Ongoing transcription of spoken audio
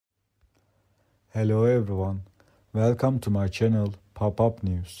Hello everyone, welcome to my channel Pop-Up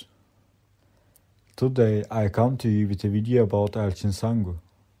News. Today I come to you with a video about Elçin Sangu.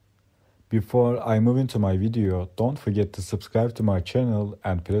 Before I move into my video, don't forget to subscribe to my channel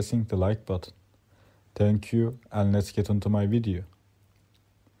and pressing the like button. Thank you, and let's get into my video.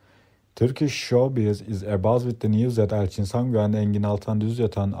 Turkish showbiz is abuzz with the news that Elçin Sangu and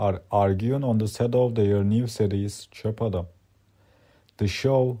Engin are arguing on the set of their new series Çöp Adam. The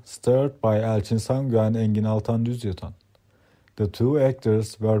show, starred by Elçin Sangu and Engin. The two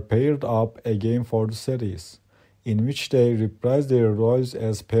actors were paired up again for the series, in which they reprised their roles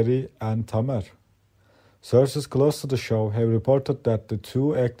as Peri and Tamer. Sources close to the show have reported that the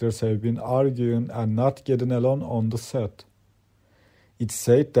two actors have been arguing and not getting along on the set. It's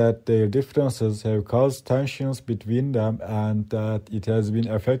said that their differences have caused tensions between them and that it has been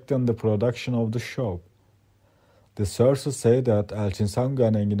affecting the production of the show. The sources say that Elçin Sangu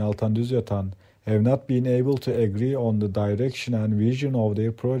and Engin have not been able to agree on the direction and vision of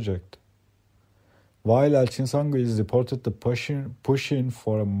their project. While Elçin Sangu is reported to pushing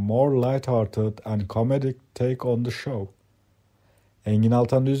for a more light-hearted and comedic take on the show,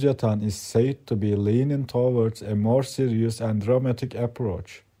 Engin is said to be leaning towards a more serious and dramatic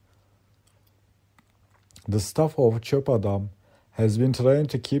approach. The staff of Çöp Adam has been trying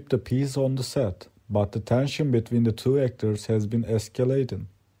to keep the peace on the set, but the tension between the two actors has been escalating.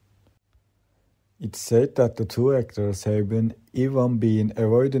 It's said that the two actors have been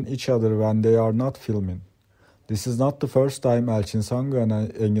avoiding each other when they are not filming. This is not the first time Elçin Sangu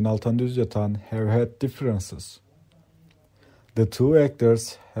and Engin have had differences. The two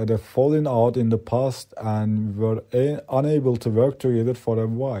actors had a falling out in the past and were unable to work together for a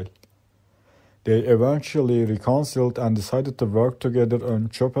while. They eventually reconciled and decided to work together on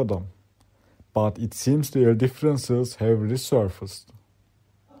Çöp Adam, but it seems their differences have resurfaced.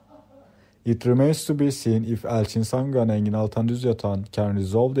 It remains to be seen if Elçin Sangu and Engin can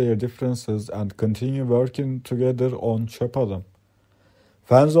resolve their differences and continue working together on Çöp Adam.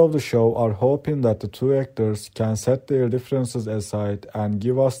 Fans of the show are hoping that the two actors can set their differences aside and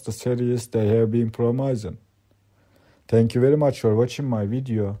give us the series they have been promising. Thank you very much for watching my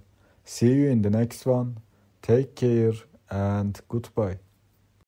video. See you in the next one. Take care and goodbye.